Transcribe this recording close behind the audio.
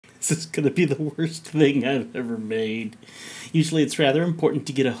This is going to be the worst thing I've ever made. Usually it's rather important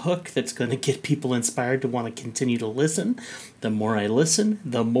to get a hook that's going to get people inspired to want to continue to listen. The more I listen,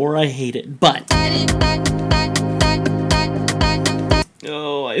 the more I hate it. But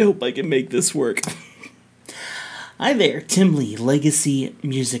oh, I hope I can make this work. Hi there, Tim Lee, Legacy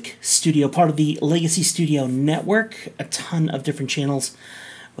Music Studio, part of the Legacy Studio Network. A ton of different channels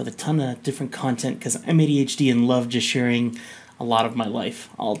with a ton of different content because I'm ADHD and love just sharing a lot of my life.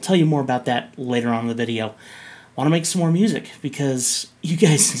 I'll tell you more about that later on in the video. I want to make some more music because you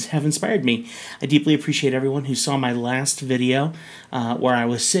guys have inspired me. I deeply appreciate everyone who saw my last video where I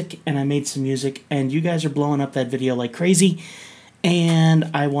was sick and I made some music, and you guys are blowing up that video like crazy,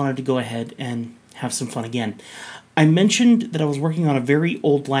 and I wanted to go ahead and have some fun again. I mentioned that I was working on a very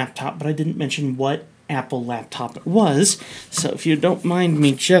old laptop, but I didn't mention what Apple laptop it was. So if you don't mind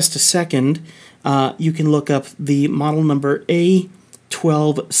me just a second, you can look up the model number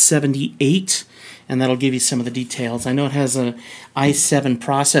A1278, and that'll give you some of the details. I know it has an i7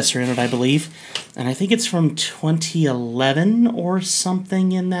 processor in it, I believe, and I think it's from 2011 or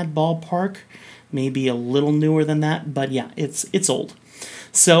something in that ballpark. Maybe a little newer than that, but yeah, it's old.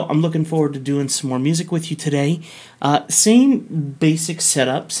 So I'm looking forward to doing some more music with you today. Same basic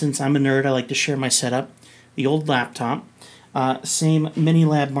setup. Since I'm a nerd, I like to share my setup. The old laptop. Same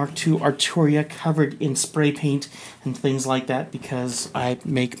Minilab Mark II Arturia covered in spray paint and things like that because I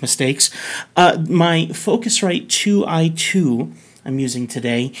make mistakes. My Focusrite 2i2 I'm using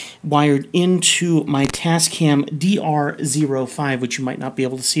today, wired into my Tascam DR05, which you might not be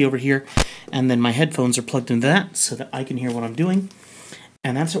able to see over here. And then my headphones are plugged into that so that I can hear what I'm doing.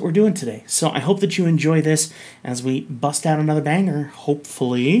 And that's what we're doing today. So I hope that you enjoy this as we bust out another banger,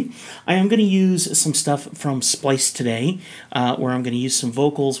 hopefully. I am going to use some stuff from Splice today, where I'm going to use some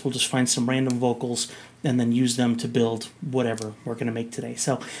vocals. We'll just find some random vocals and then use them to build whatever we're going to make today.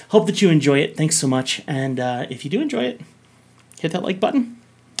 So hope that you enjoy it. Thanks so much. And if you do enjoy it, hit that like button.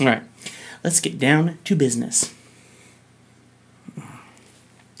 All right, let's get down to business.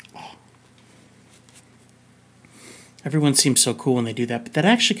 Everyone seems so cool when they do that, but that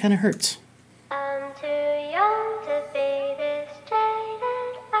actually kind of hurts. I'm too young to be this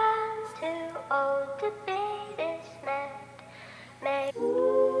jaded. I'm too old to be this mad.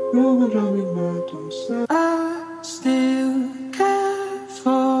 I still care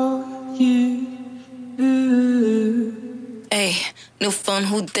for you. Hey, new phone,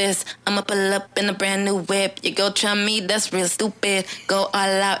 who this? I'ma pull up in a brand new whip. You go try me, that's real stupid. Go all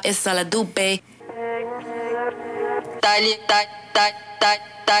out, it's all I do, babe. Tá ligado.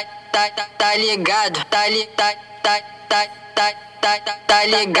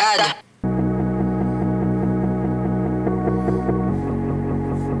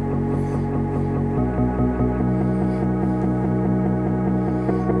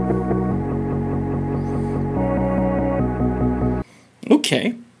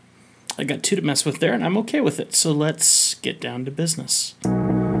 Okay, I got two to mess with there, and I'm okay with it. So let's get down to business.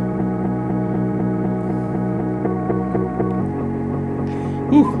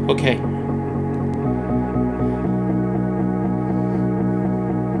 Ooh, okay.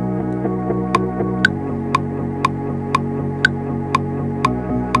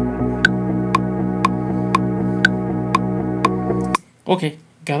 Okay,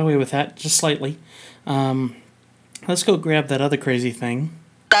 got away with that, just slightly. Let's go grab that other crazy thing.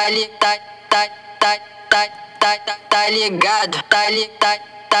 Tá ligado.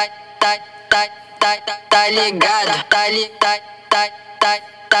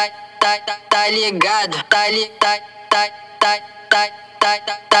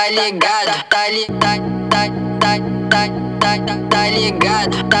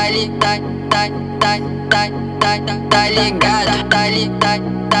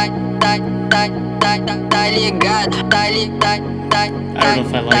 I don't know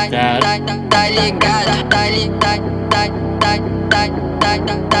if I like that.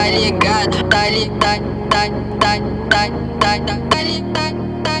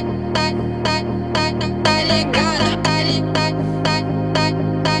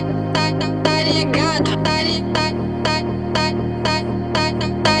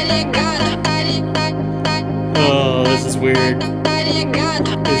 Oh, this is weird.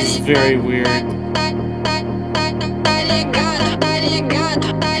 This is very weird.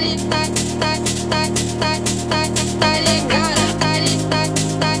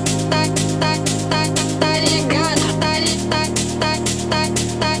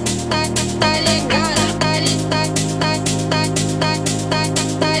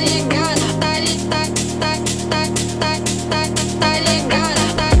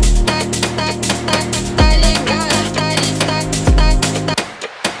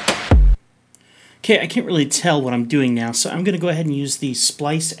 Okay, I can't really tell what I'm doing now, so I'm going to go ahead and use the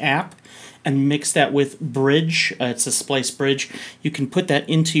Splice app and mix that with Bridge. It's a Splice Bridge. You can put that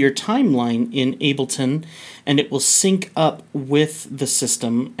into your timeline in Ableton, and it will sync up with the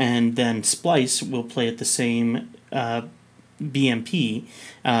system, and then Splice will play at the same BMP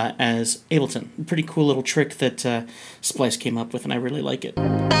as Ableton. Pretty cool little trick that Splice came up with, and I really like it.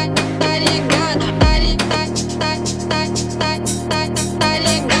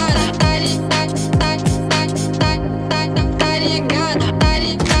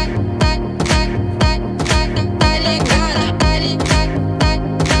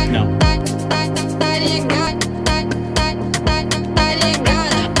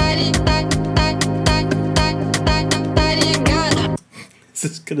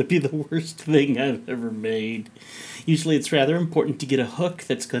 This is going to be the worst thing I've ever made. Usually it's rather important to get a hook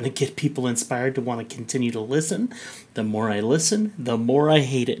that's going to get people inspired to want to continue to listen. The more I listen, the more I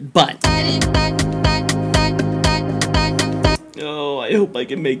hate it. But oh, I hope I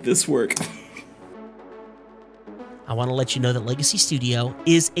can make this work. I want to let you know that Legacy Studio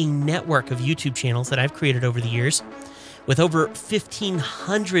is a network of YouTube channels that I've created over the years with over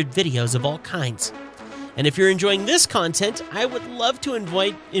 1,500 videos of all kinds. And if you're enjoying this content, I would love to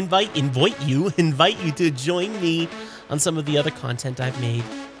invite you to join me on some of the other content I've made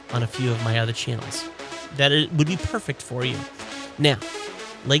on a few of my other channels. That it would be perfect for you. Now,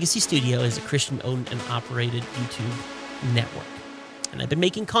 Legacy Studio is a Christian-owned and operated YouTube network. And I've been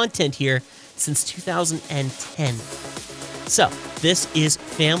making content here since 2010. So, this is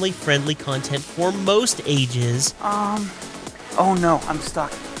family-friendly content for most ages. Oh no, I'm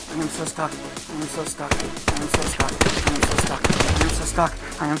stuck. I am so stuck. I am so stuck. I am so stuck. I am so stuck. I am so stuck.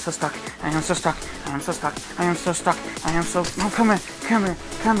 I am so stuck. I am so stuck. I am so stuck. I am so stuck. I am so. No, come here. Come here.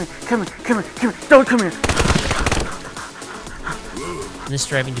 Come here. Come here. Come here. Come here. Don't come here. And is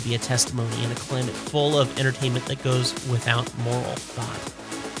striving to be a testimony in a climate full of entertainment that goes without moral thought.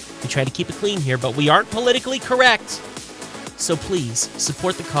 We try to keep it clean here, but we aren't politically correct. So please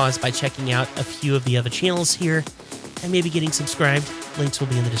support the cause by checking out a few of the other channels here and maybe getting subscribed. Links will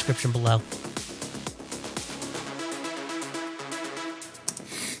be in the description below.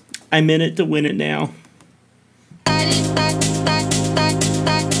 I'm in it to win it now.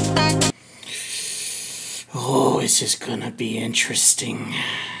 Oh, this is gonna be interesting.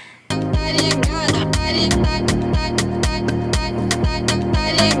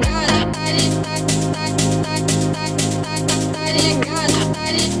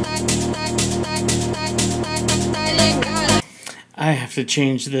 I have to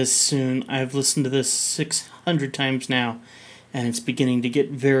change this soon. I've listened to this 600 times now, and it's beginning to get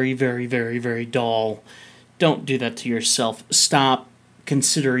very, very, very, very dull. Don't do that to yourself. Stop.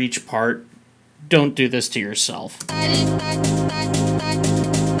 Consider each part. Don't do this to yourself.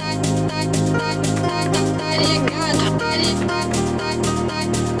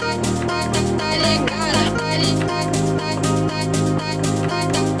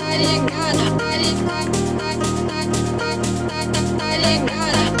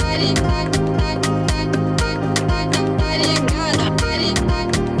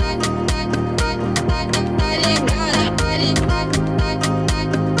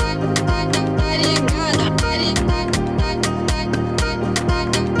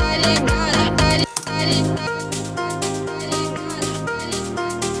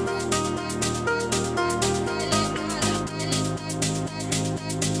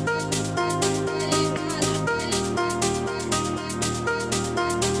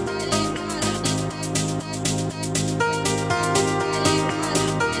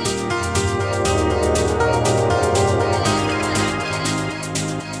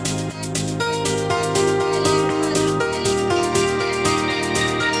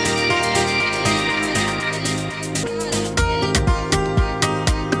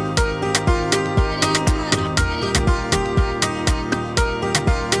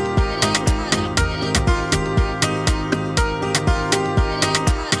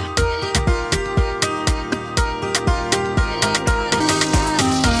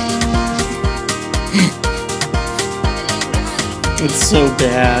 It's so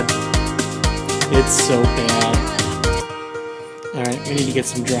bad. It's so bad. Alright, we need to get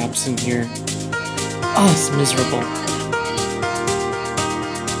some drops in here. Oh, it's miserable.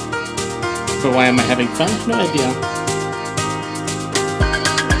 But why am I having fun? No idea.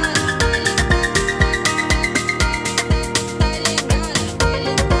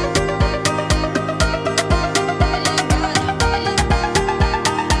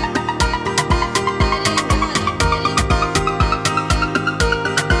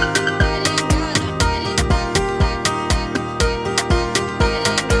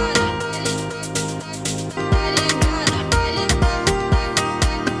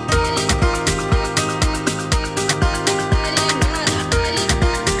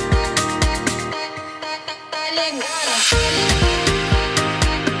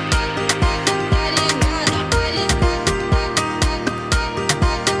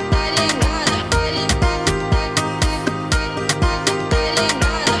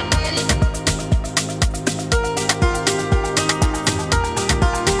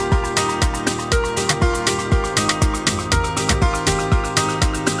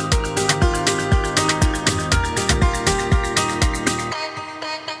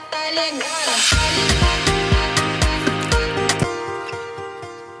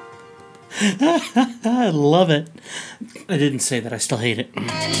 I love it. I didn't say that. I still hate it.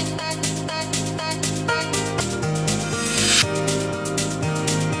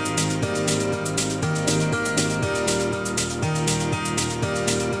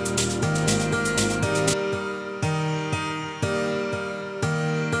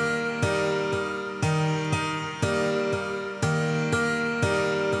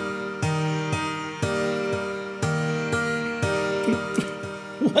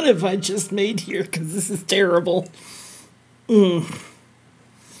 What have I just made here? Because this is terrible.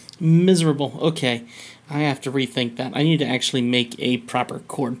 Miserable. Okay, I have to rethink that. I need to actually make a proper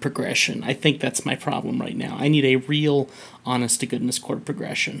chord progression. I think that's my problem right now. I need a real, honest-to-goodness chord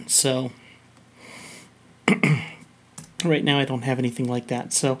progression. So, right now I don't have anything like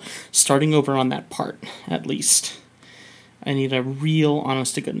that. So, starting over on that part, at least, I need a real,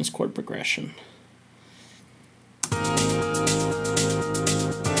 honest-to-goodness chord progression.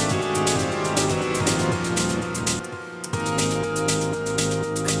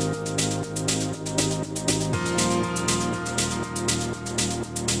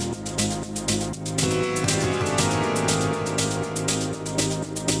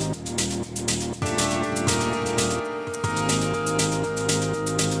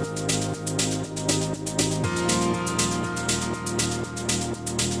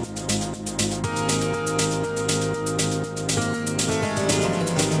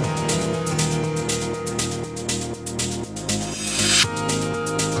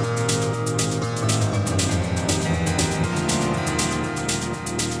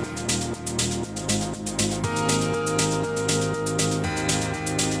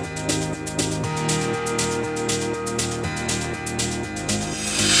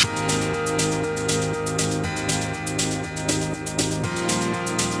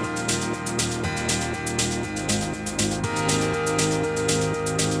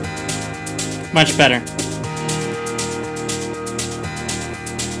 Much better.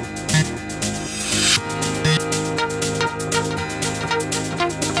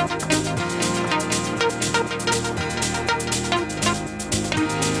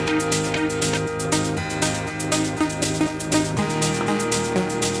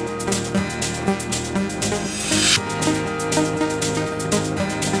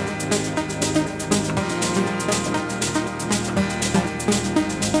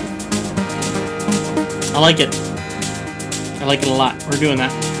 I like it. I like it a lot. We're doing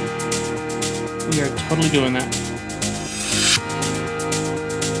that. We are totally doing that.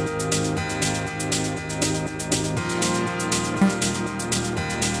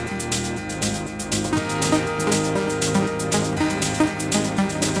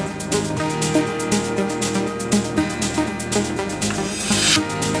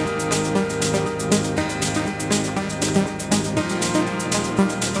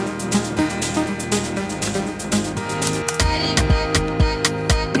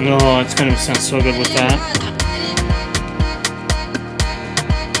 Oh, it's going to sound so good with that.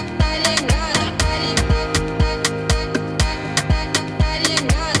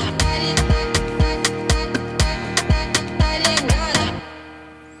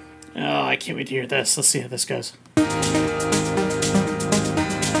 Oh, I can't wait to hear this. Let's see how this goes.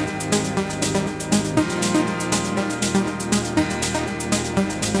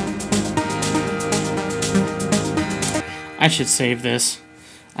 I should save this.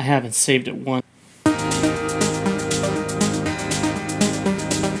 I haven't saved it once.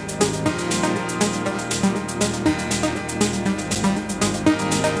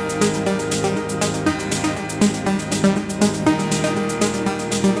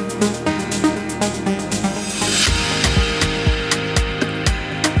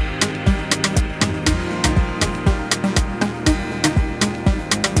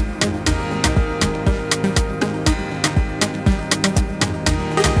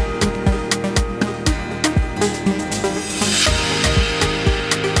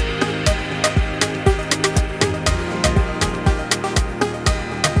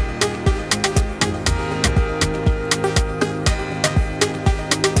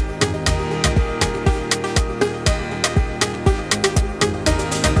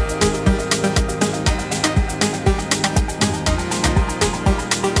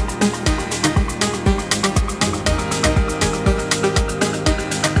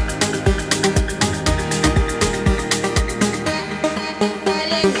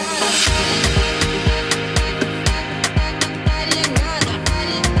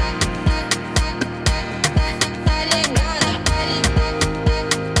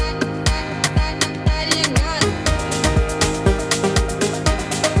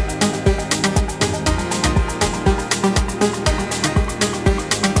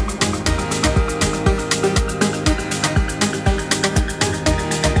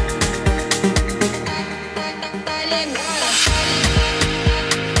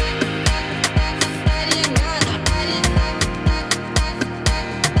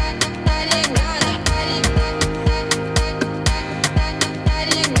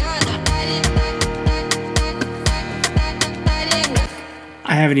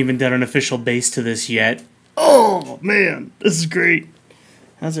 haven't even done an official bass to this yet. Oh, man, this is great.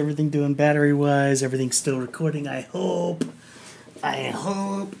 How's everything doing battery-wise? Everything's still recording, I hope.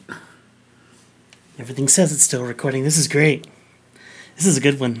 Everything says it's still recording. This is great. This is a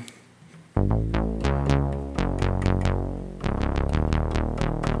good one.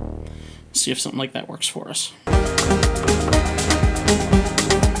 See if something like that works for us.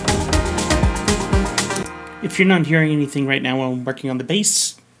 If you're not hearing anything right now while I'm working on the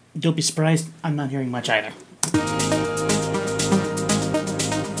bass, don't be surprised, I'm not hearing much either.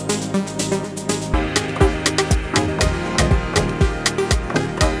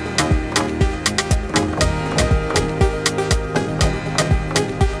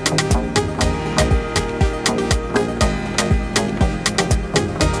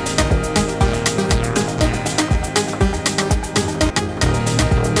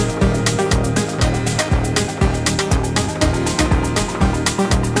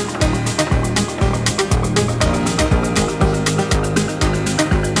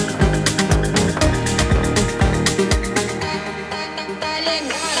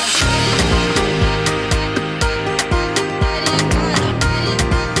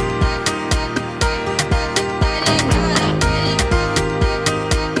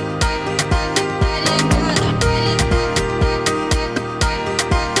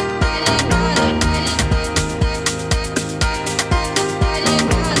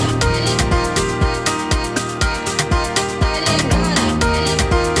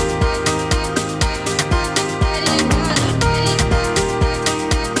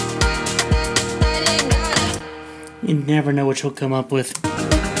 You never know what you'll come up with.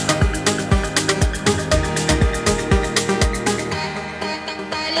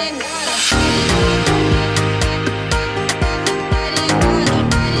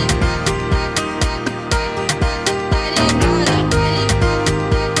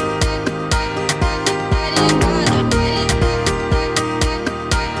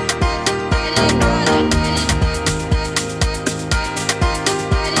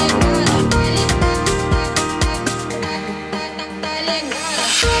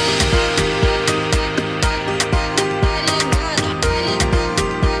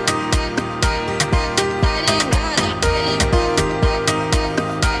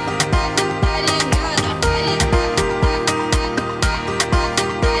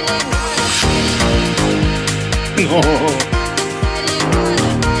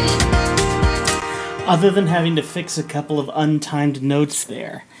 Other than having to fix a couple of untimed notes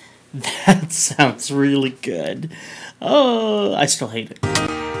there, that sounds really good. Oh, I still hate it.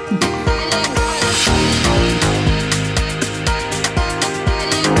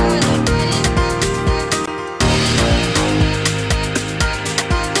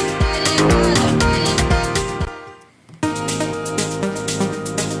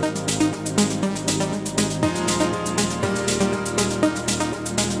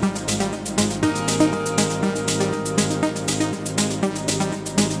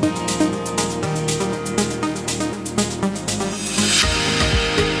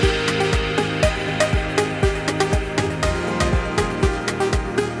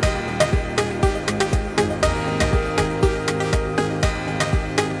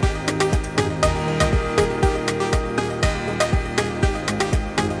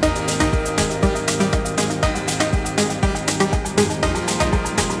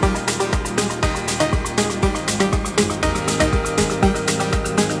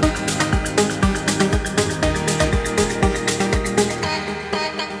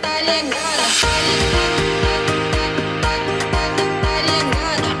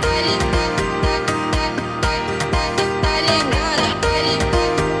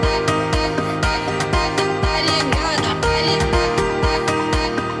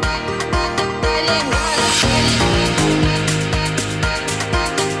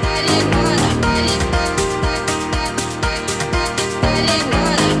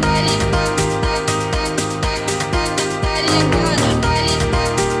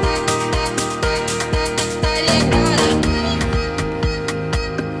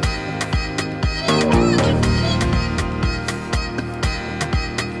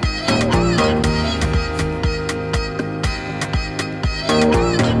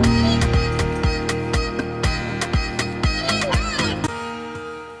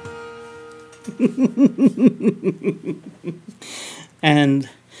 And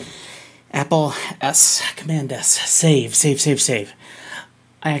Apple S, Command S, save.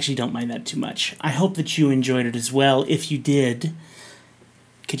 I actually don't mind that too much. I hope that you enjoyed it as well. If you did,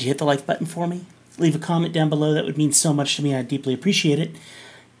 could you hit the like button for me? Leave a comment down below. That would mean so much to me. I'd deeply appreciate it.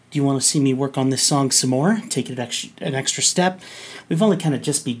 Do you want to see me work on this song some more? Take it an extra step? We've only kind of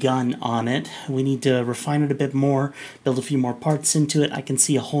just begun on it. We need to refine it a bit more, build a few more parts into it. I can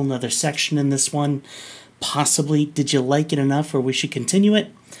see a whole nother section in this one. Possibly. Did you like it enough where we should continue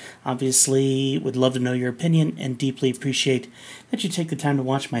it? Obviously, would love to know your opinion and deeply appreciate that you take the time to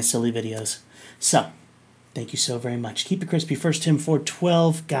watch my silly videos. So, thank you so very much. Keep it crispy. 1 Tim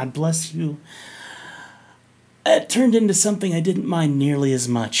 4:12. God bless you. It turned into something I didn't mind nearly as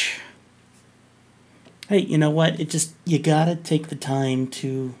much. Hey, you know what? You gotta take the time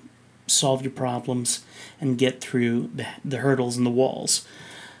to solve your problems and get through the hurdles and the walls.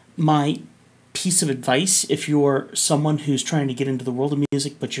 My piece of advice, if you're someone who's trying to get into the world of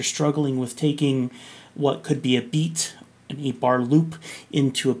music, but you're struggling with taking what could be a beat, an 8-bar loop,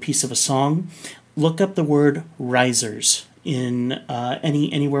 into a piece of a song, look up the word risers in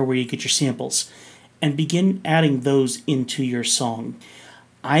anywhere where you get your samples, and begin adding those into your song.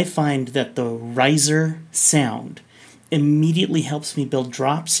 I find that the riser sound immediately helps me build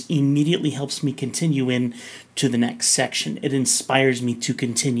drops, immediately helps me continue in to the next section. It inspires me to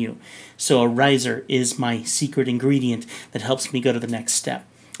continue. So a riser is my secret ingredient that helps me go to the next step.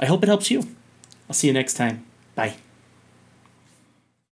 I hope it helps you. I'll see you next time. Bye.